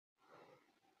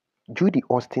Judy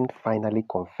Austin finally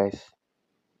confessed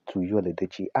to Yul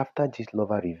Edochie after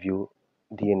Gistlover revealed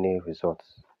DNA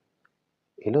results.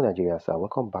 Hello, Nigeria, sir.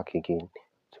 Welcome back again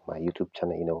to my YouTube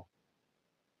channel.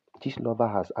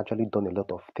 Gistlover has actually done a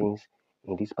lot of things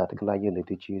in this particular Yul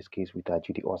Edochie's case with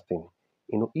Judy Austin.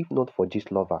 If not for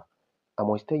Gistlover, I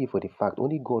must tell you for the fact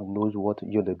only God knows what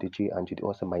Yul Edochie and Judy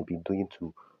Austin might be doing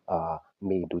to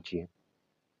May Edochie.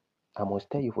 I must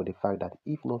tell you for the fact that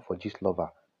if not for Gistlover,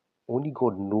 only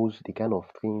God knows the kind of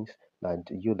things that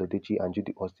Yul Edochie and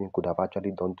Judy Austin could have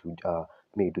actually done to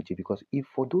May Edochie. Because if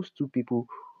for those two people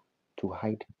to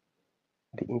hide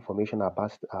the information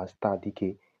about Star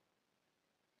DK,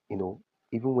 you know,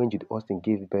 even when Judy Austin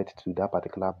gave birth to that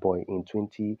particular boy in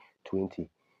 2020,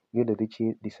 Yul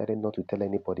Edochie decided not to tell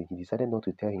anybody. He decided not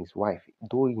to tell his wife,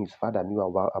 though his father knew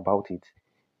about it.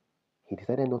 He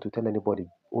decided not to tell anybody,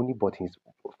 only but his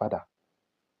father.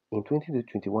 In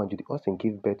 2021, Judy Austin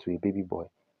gave birth to a baby boy.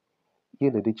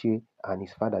 Yul Edochie and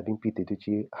his father, being Pete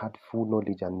Edochie, had full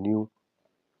knowledge and knew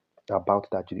about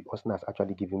that Judy Austin has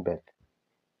actually given birth.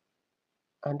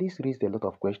 And this raised a lot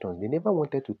of questions. They never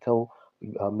wanted to tell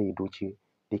May Edochie.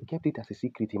 They kept it as a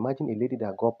secret. Imagine a lady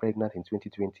that got pregnant in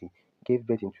 2020, gave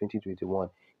birth in 2021.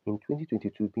 In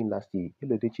 2022, being last year,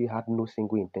 Yul Edochie had no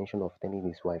single intention of telling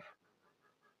his wife.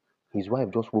 His wife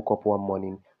just woke up one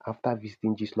morning after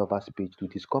visiting Gistlover's page to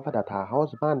discover that her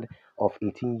husband of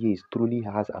 18 years truly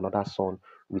has another son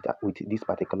with this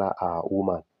particular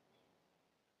woman.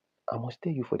 I must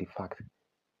tell you for the fact,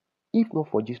 if not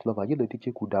for Gistlover, Yul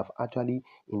Edochie could have actually,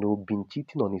 been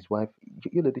cheating on his wife.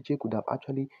 Yul Edochie could have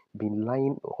actually been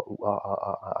lying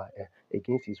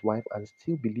against his wife and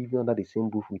still be living under the same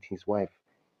roof with his wife.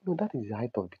 That is the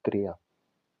height of betrayal.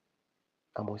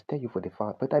 I must tell you for the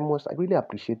fact, but I really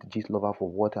appreciate Gistlover for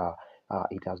what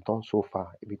it has done so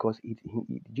far because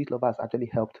Gistlover has actually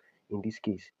helped in this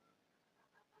case.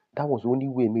 That was the only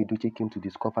way May Edochie came to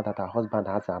discover that her husband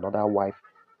has another wife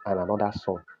and another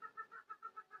son.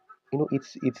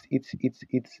 It's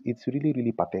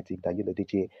really pathetic that Yul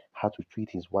Edochie had to treat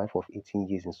his wife of 18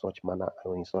 years in such manner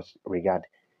or in such regard.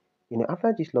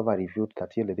 After Gistlover revealed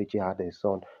that Yul Edochie had a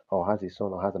son or has a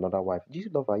son or has another wife,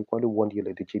 Gistlover equally warned Yul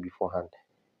Edochie beforehand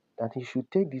that he should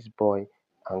take this boy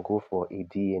and go for a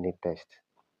DNA test.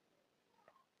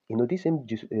 This same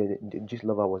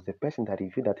Gistlover was the person that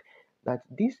revealed that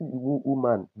this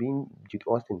woman, being Judy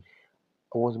Austin,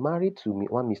 was married to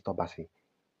one Mr. Bassey.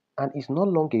 And it's not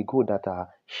long ago that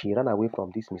she ran away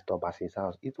from this Mr. Bassey's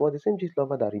house. It was the same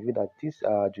Gistlover that revealed that this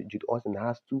Judy Austin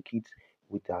has two kids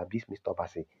with this Mr.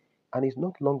 Bassey. And it's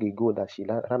not long ago that she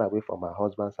ran away from her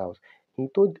husband's house. He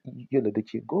told Yul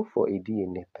Edochie, go for a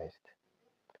DNA test.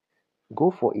 Go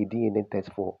for a DNA test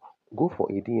for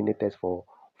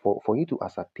you to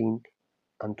ascertain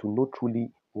and to know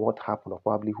truly what happened or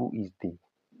probably who is the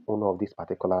owner of this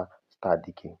particular star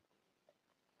decay.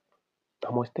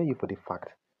 I must tell you for the fact.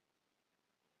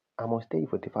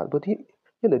 But Yul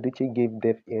Edochie gave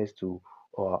deaf ears to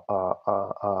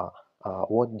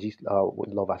what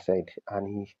Lover said, and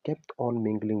he kept on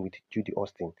mingling with Judy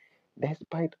Austin,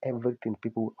 despite everything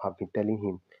people have been telling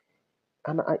him.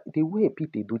 And the way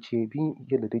Pete Edochie, being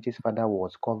Yul Edochie's father,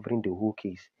 was covering the whole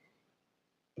case,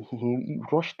 he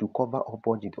rushed to cover up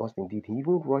what Judy Austin did. He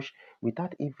even rushed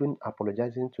without even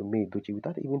apologizing to May Edochie,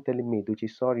 without even telling May Edochie,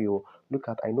 sorry, oh, look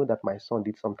at, I know that my son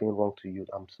did something wrong to you.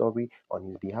 I'm sorry on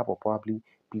his behalf, or probably,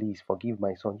 please forgive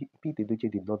my son. Pete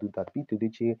Edochie did not do that. Pete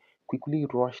Edochie quickly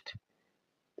rushed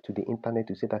to the internet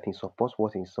to say that he supports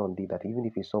what his son did, that even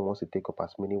if his son wants to take up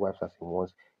as many wives as he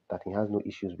wants, that he has no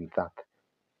issues with that.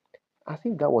 As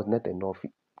if that was not enough,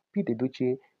 Pete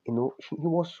Edochie, he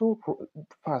was so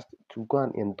fast to go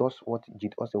and endorse what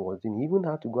Jude Austin was doing. He even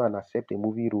had to go and accept a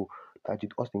movie role that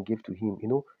Jude Austin gave to him.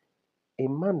 A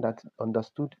man that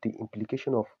understood the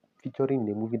implication of featuring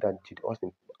in a movie that Jude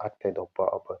Austin acted up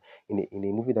in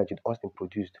a movie that Jude Austin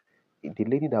produced. The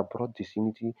lady that brought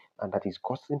disunity and that is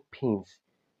causing pains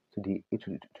to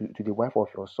the wife of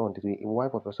your son, to the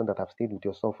wife of your son that have stayed with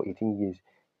your son for 18 years.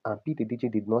 And Pete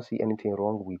Edochie did not see anything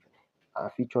wrong with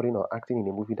featuring or acting in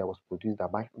a movie that was produced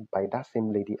by that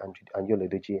same lady and Yul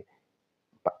Edochie,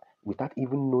 but without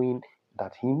even knowing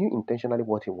that he knew intentionally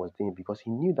what he was doing, because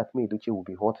he knew that May Edochie would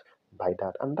be hurt by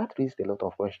that. And that raised a lot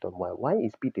of questions. Why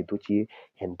is Pete Edochie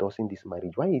endorsing this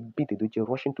marriage? Why is Pete Edochie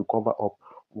rushing to cover up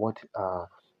what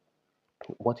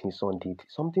his son did?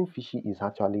 Something fishy is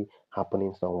actually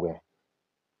happening somewhere.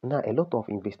 Now, a lot of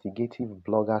investigative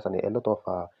bloggers and a lot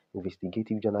of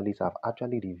investigative journalists have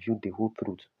actually reviewed the whole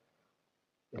truth.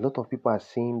 A lot of people are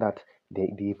saying that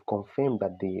they've confirmed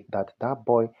that that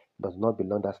boy does not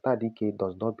belong, that Star DK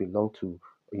does not belong to,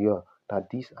 yeah, that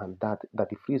this and that, that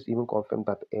the priest even confirmed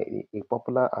that a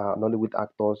popular Nollywood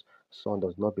actor's son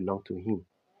does not belong to him.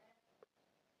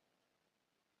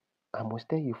 I must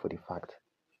tell you for the fact.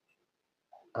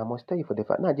 I must tell you for the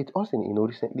fact. Now, Judy Austin,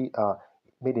 recently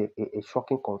made a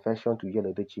shocking confession to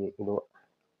Yul Edochie,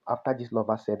 after this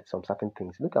lover said some certain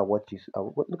things. Look at what Judy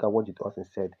Austin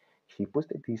said. She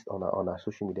posted this on her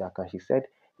social media account. She said,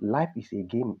 "Life is a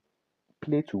game.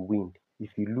 Play to win.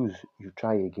 If you lose, you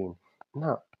try again."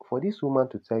 Now, for this woman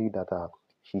to tell you that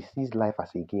she sees life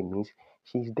as a game means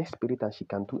she is desperate and she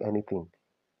can do anything.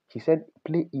 She said,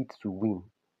 "Play it to win.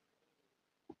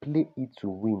 Play it to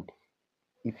win.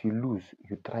 If you lose,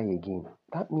 you try again."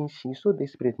 That means she's so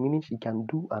desperate, meaning she can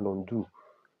do and undo.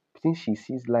 Since she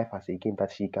sees life as a game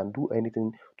that she can do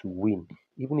anything to win,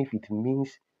 even if it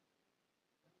means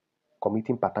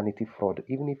committing paternity fraud,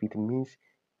 even if it means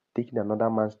taking another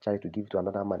man's child to give to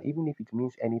another man, even if it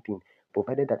means anything,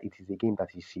 provided that it is a game that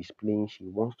she's playing, she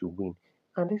wants to win.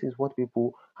 And this is what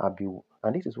people have been,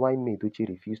 and this is why May Edochie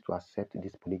refused to accept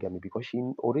this polygamy because she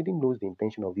already knows the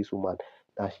intention of this woman,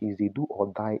 that she is a do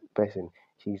or die person.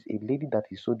 She is a lady that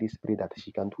is so desperate that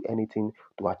she can do anything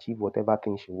to achieve whatever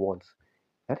thing she wants.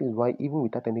 That is why, even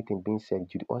without anything being said,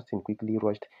 Judy Austin quickly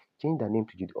rushed, changed her name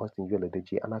to Judy Austin Yul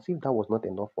Edochie. And as if that was not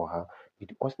enough for her,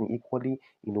 Judy Austin equally,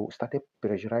 started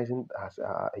pressurizing as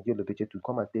Yul Edochie to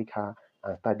come and take her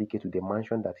and start DK to the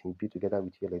mansion that he built together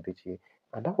with Yul Edochie.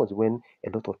 And that was when a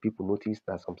lot of people noticed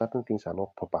that some certain things are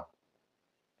not proper.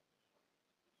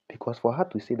 Because for her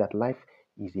to say that life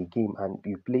is a game and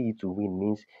you play it to win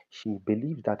means she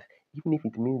believes that even if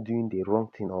it means doing the wrong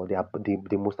thing or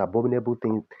the most abominable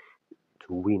thing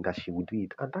to win, that she would do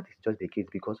it. And that is just the case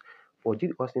because for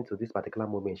Judy Austin to this particular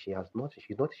moment, she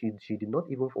did not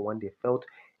even for one day felt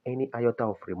any iota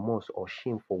of remorse or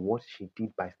shame for what she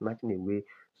did by snatching away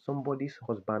somebody's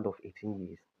husband of 18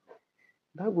 years.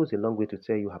 That goes a long way to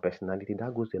tell you her personality.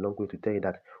 That goes a long way to tell you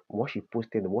that what she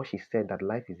posted, what she said, that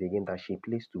life is a game that she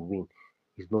plays to win,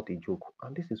 is not a joke.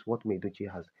 And this is what May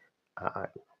Edochie has uh, uh,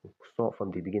 saw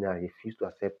from the beginning and refused to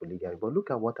accept polygamy. But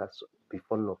look at what has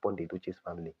befallen upon the Edochie's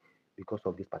family because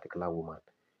of this particular woman.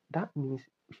 That means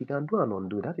she can do and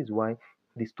undo. That is why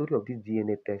the story of this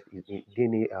DNA test is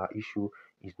DNA issue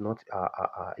is not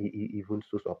even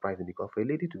so surprising, because for a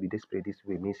lady to be desperate this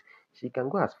way means she can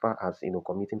go as far as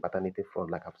committing paternity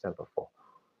fraud, like I've said before.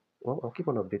 Well, I'll keep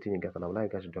on updating you guys, and I would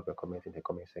like you guys to drop your comments in the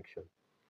comment section.